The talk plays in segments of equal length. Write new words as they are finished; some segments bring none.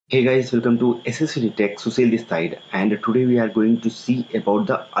Hey guys, welcome to SSC Tech. Susil this side, and today we are going to see about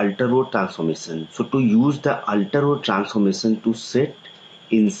the alter row transformation. So to use the alter row transformation to set,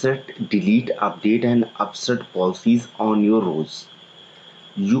 insert, delete, update and upsert policies on your rows,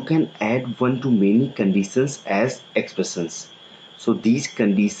 you can add one to many conditions as expressions. So these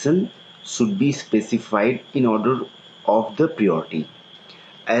conditions should be specified in order of the priority,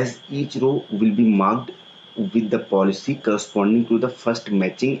 as each row will be marked with the policy corresponding to the first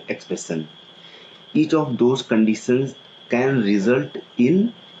matching expression. Each of those conditions can result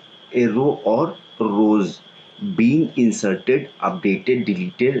in a row or rows being inserted, updated,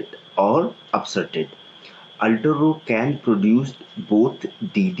 deleted, or upserted. Alter row can produce both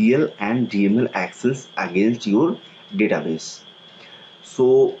DDL and DML actions against your database.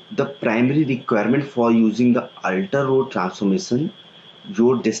 So the primary requirement for using the alter row transformation,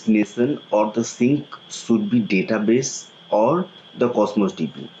 your destination or the sink should be database or the Cosmos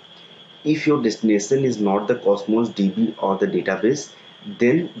DB. If your destination is not the Cosmos DB or the database,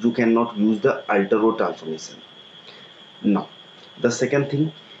 then you cannot use the alter row transformation. Now, the second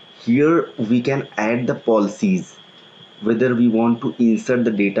thing, here we can add the policies, whether we want to insert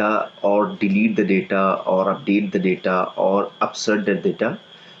the data or delete the data or update the data or upsert the data.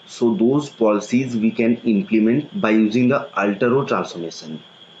 So those policies we can implement by using the alter row transformation.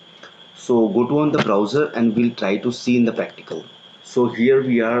 So go to on the browser and we'll try to see in the practical. So here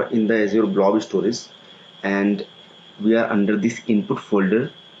we are in the Azure Blob storage, and we are under this input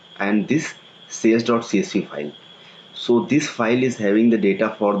folder and this sales.csv file. So this file is having the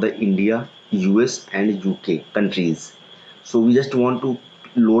data for the India, US and UK countries. So we just want to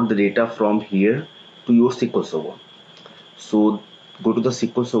load the data from here to your SQL server. So go to the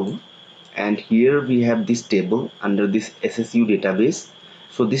SQL server, and here we have this table under this SSU database.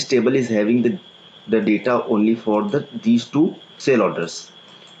 So this table is having the data only for these two sale orders,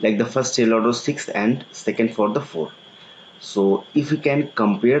 like the first sale order 6 and second for the 4. So if we can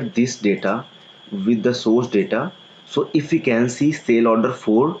compare this data with the source data, so if we can see sale order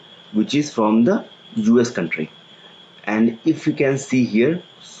 4 which is from the US country, and if we can see here,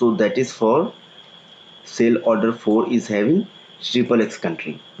 so that is for sale order 4 is having triple X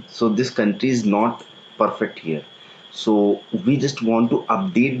country. So this country is not perfect here. So we just want to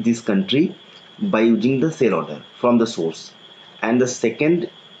update this country by using the sale order from the source. And the second,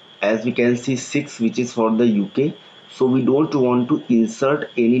 as we can see 6 which is for the UK. So we don't want to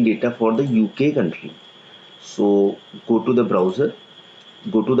insert any data for the UK country. So go to the browser,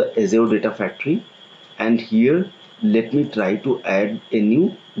 go to the Azure Data Factory, and here let me try to add a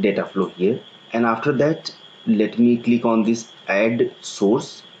new data flow here. And after that, let me click on this add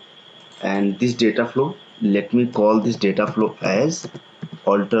source, and this data flow, let me call this data flow as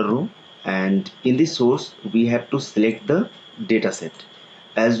alter row. And in this source we have to select the data set,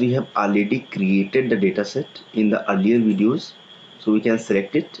 as we have already created the data set in the earlier videos. So we can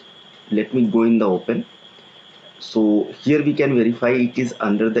select it. Let me go in the open. So here we can verify it is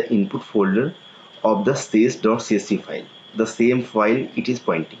under the input folder of the sales.csv file, the same file it is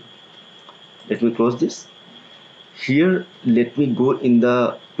pointing. Let me close this. Here let me go in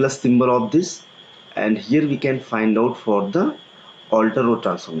the plus symbol of this, and here we can find out for the alter row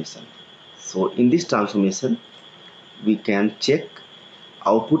transformation. So in this transformation we can check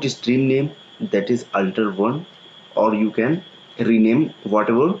output stream name, that is alter1, or you can rename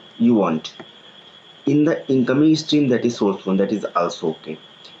whatever you want. In the incoming stream, that is source 1, that is also okay.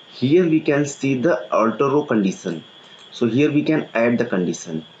 Here we can see the alter row condition. So here we can add the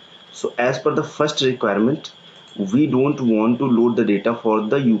condition. So as per the first requirement, we don't want to load the data for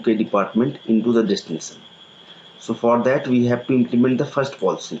the UK department into the destination. So for that we have to implement the first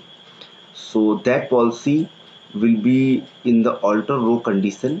policy. So that policy will be in the alter row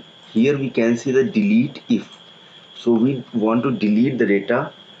condition. Here we can see the delete if. So we want to delete the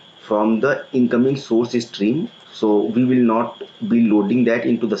data from the incoming source stream, so we will not be loading that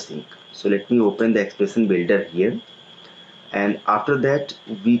into the sink. So let me open the expression builder here, and after that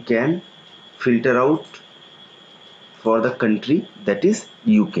we can filter out for the country, that is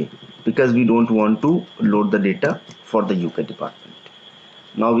UK, because we don't want to load the data for the UK department.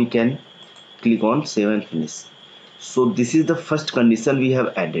 Now we can click on save and finish. So this is the first condition we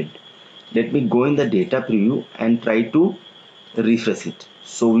have added. Let me go in the data preview and try to refresh it.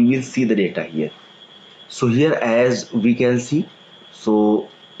 So we will see the data here. So here as we can see, so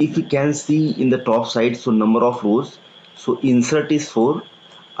if we can see in the top side, so number of rows, so insert is 4,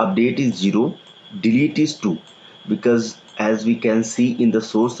 update is 0, delete is 2, because as we can see in the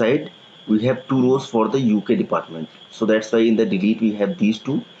source side we have 2 rows for the UK department. So that's why in the delete we have these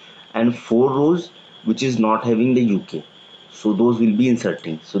 2, and 4 rows which is not having the UK. so those will be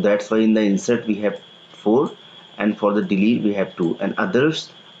inserting. So that's why in the insert we have 4 and for the delete we have 2 and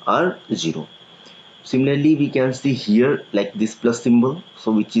others are 0. Similarly, we can see here like this plus symbol,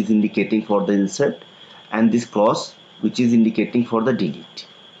 so which is indicating for the insert, and this cross which is indicating for the delete.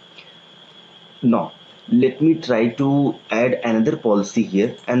 Now let me try to add another policy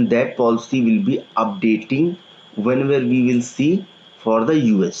here, and that policy will be updating whenever we will see for the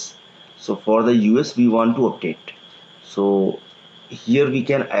US. So for the US we want to update. So here we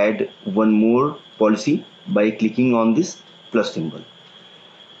can add one more policy by clicking on this plus symbol.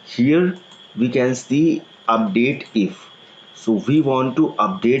 Here we can see update if. So we want to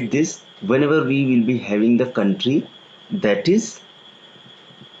update this whenever we will be having the country that is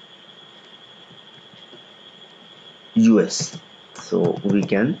US. So we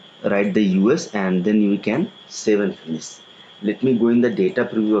can write the US and then we can save and finish. Let me go in the data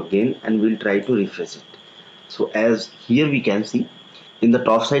preview again and we'll try to refresh it. So as here we can see in the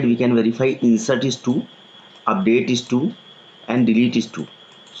top side we can verify insert is 2, update is 2 and delete is 2.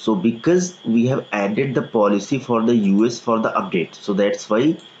 So because we have added the policy for the US for the update, so that's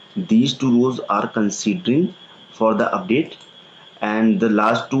why these 2 rows are considering for the update and the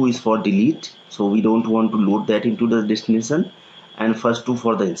last 2 is for delete. So we don't want to load that into the destination, and first 2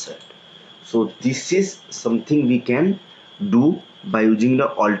 for the insert. So this is something we can do by using the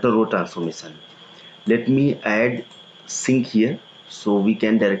alter row transformation. Let me add sync here, so we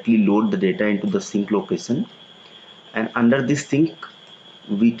can directly load the data into the sync location, and under this sync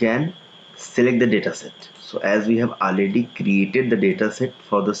we can select the data set. So as we have already created the data set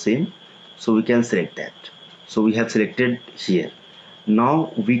for the same, so we can select that. So we have selected here.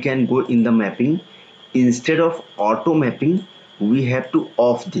 Now we can go in the mapping. Instead of auto mapping we have to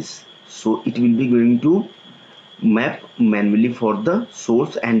off this, so it will be going to map manually for the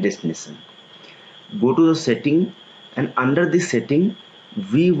source and destination. Go to the setting, and under this setting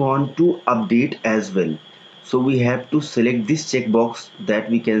we want to update as well. So we have to select this checkbox that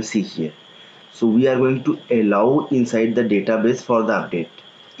we can see here. So we are going to allow inside the database for the update.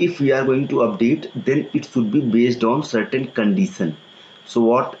 If we are going to update, then it should be based on certain condition. So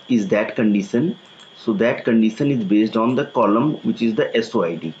what is that condition? So that condition is based on the column which is the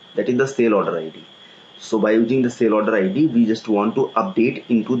SOID, that is the sale order ID. So by using the sale order ID we just want to update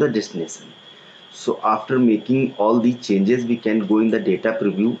into the destination. So after making all these changes we can go in the data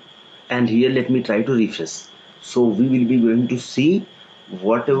preview, and here let me try to refresh. So we will be going to see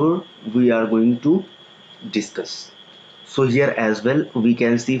whatever we are going to discuss. So here as well we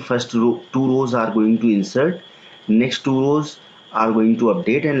can see first row, 2 rows are going to insert, next 2 rows are going to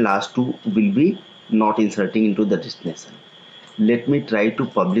update, and last 2 will be not inserting into the destination. Let me try to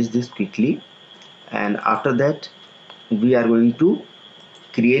publish this quickly, and after that we are going to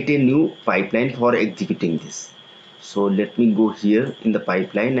create a new pipeline for executing this. So let me go here in the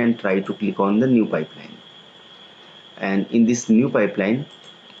pipeline and try to click on the new pipeline, and in this new pipeline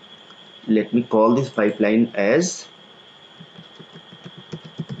let me call this pipeline as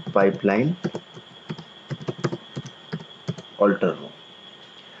pipeline alter row.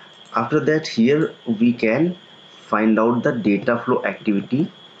 After that here we can find out the data flow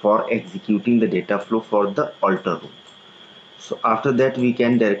activity for executing the data flow for the alter row. So after that we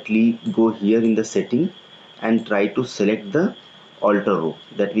can directly go here in the setting and try to select the alter row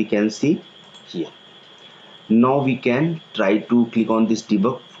that we can see here. Now we can try to click on this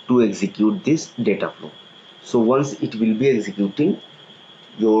debug to execute this data flow. So once it will be executing,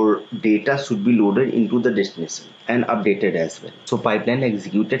 your data should be loaded into the destination and updated as well. So pipeline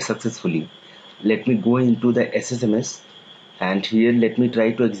executed successfully. Let me go into the SSMS, and here let me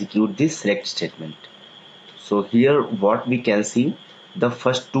try to execute this select statement. So here what we can see, the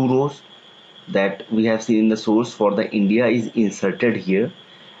first 2 rows that we have seen in the source for the India is inserted here,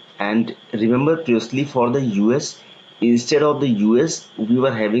 and remember previously for the US, instead of the US we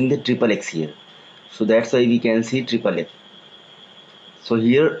were having the XXX here, so that's why we can see XXX. So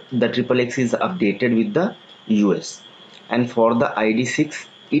here the XXX is updated with the US, and for the ID6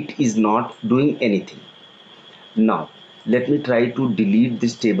 it is not doing anything. Now let me try to delete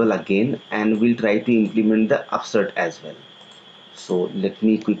this table again, and we'll try to implement the upsert as well. So let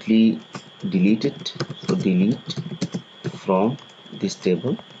me quickly delete it. So delete from this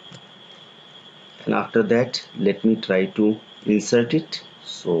table, and after that let me try to insert it.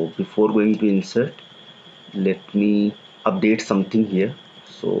 So before going to insert, let me update something here.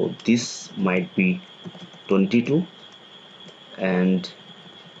 So this might be 22 and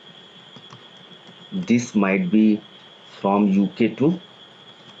this might be from UK to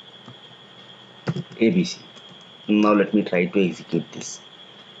ABC. Now let me try to execute this,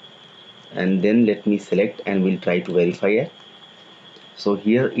 and then let me select and we'll try to verify it. So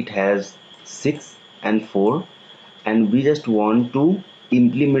here it has 6 and 4, and we just want to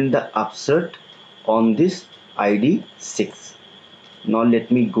implement the upsert on this ID 6. Now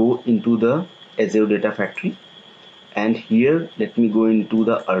let me go into the Azure Data Factory, and here let me go into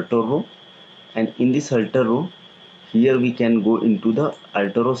the alter row, and in this alter row here we can go into the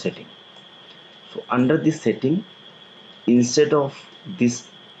alter row setting. So under this setting, instead of this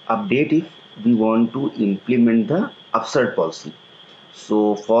update if, we want to implement the upsert policy.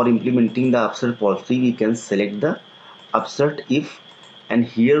 So for implementing the upsert policy, we can select the upsert if, and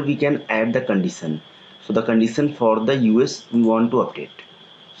here we can add the condition. So the condition for the US we want to update.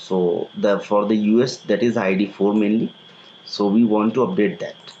 So for the US, that is ID 4 mainly. So we want to update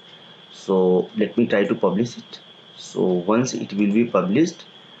that. So let me try to publish it. So once it will be published,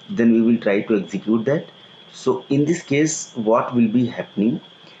 then we will try to execute that. So in this case, what will be happening?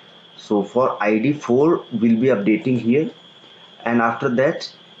 So for ID 4 will be updating here, and after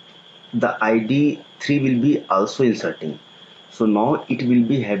that the ID 3 will be also inserting. So now it will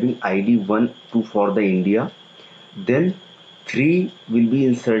be having ID 1 2 for the India, then 3 will be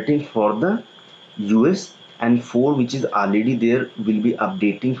inserting for the US, and 4 which is already there will be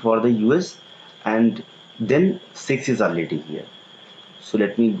updating for the US, and then 6 is already here. So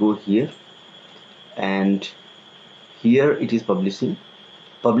let me go here, and here it is publishing.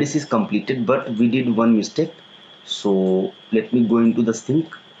 Publish is completed, but we did one mistake. So let me go into the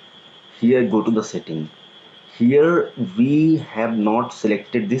sync. Here go to the setting. Here we have not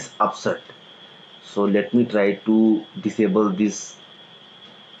selected this upsert. So let me try to disable this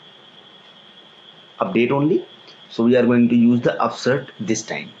update only. So we are going to use the upsert this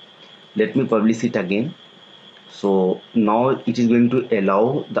time. Let me publish it again. So now it is going to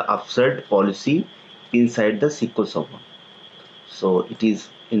allow the upsert policy inside the SQL Server. So it is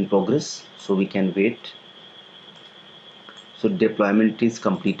in progress, so we can wait. So deployment is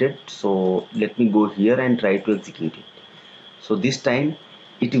completed. So let me go here and try to execute it. So this time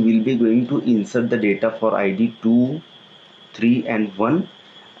it will be going to insert the data for ID 2, 3 and 1,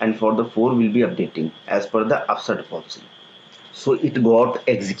 and for the 4 will be updating as per the upsert policy. So it got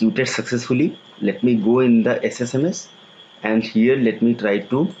executed successfully. Let me go in the SSMS, and here let me try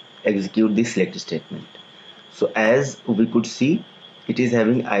to execute this select statement. So as we could see, it is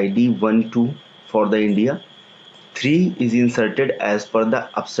having ID 1, 2 for the India, 3 is inserted as per the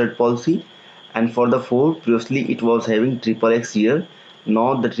upsert policy, and for the 4 previously it was having XXX here.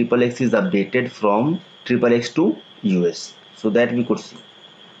 Now the XXX is updated from XXX to US, so that we could see.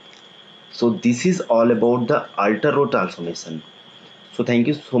 So this is all about the alter row transformation. So thank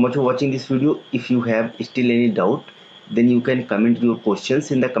you so much for watching this video. If you have still any doubt, then you can comment your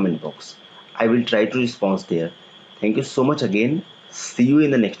questions in the comment box. I will try to respond there. Thank you so much again. See you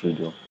in the next video.